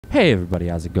Hey everybody,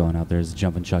 how's it going out there? It's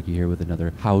Jumpin' Chucky here with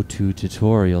another how-to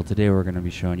tutorial. Today we're going to be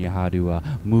showing you how to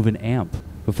move an amp.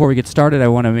 Before we get started, I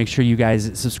want to make sure you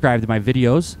guys subscribe to my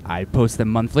videos. I post them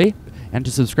monthly. And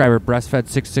to subscriber,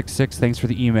 Breastfed666, thanks for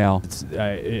the email.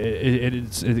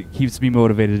 It keeps me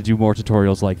motivated to do more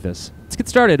tutorials like this. Let's get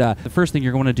started. The first thing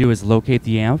you're going to do is locate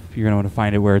the amp. You're going to want to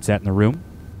find it where it's at in the room.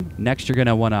 Next, you're going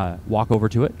to want to walk over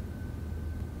to it.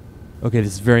 Okay,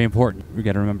 this is very important. We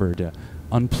got to remember to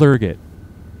unplug it.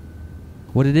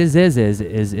 What it is if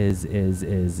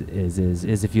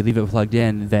you leave it plugged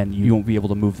in, then you won't be able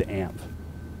to move the amp.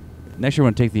 Next, you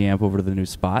want to take the amp over to the new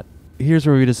spot. Here's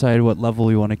where we decide what level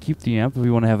we want to keep the amp. If we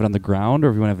want to have it on the ground, or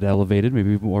if we want to have it elevated,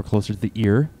 maybe more closer to the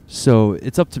ear. So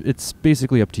it's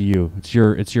basically up to you. It's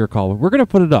your call. We're gonna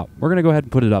put it up. We're gonna go ahead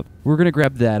and put it up. We're gonna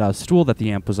grab that stool that the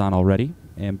amp was on already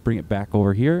and bring it back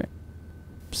over here.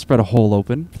 Spread a hole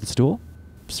open for the stool.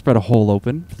 Spread a hole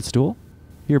open for the stool.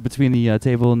 Here between the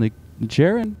table and the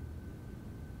chair, and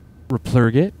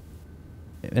replug it.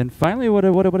 And finally, what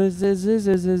is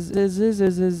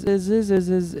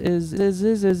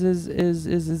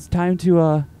time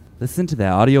to listen to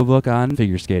that audiobook on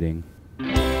figure skating.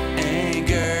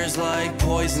 Anger's like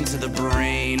poison to the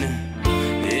brain.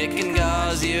 It can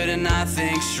cause you to not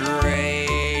think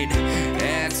straight.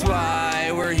 That's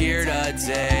why we're here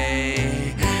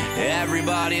today.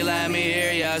 Everybody, let me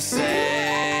hear you say.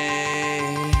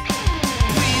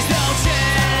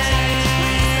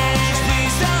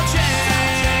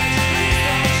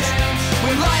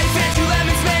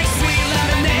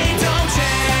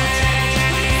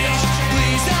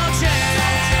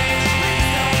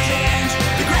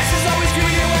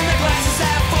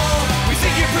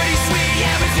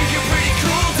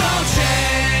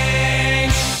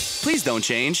 Please don't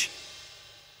change.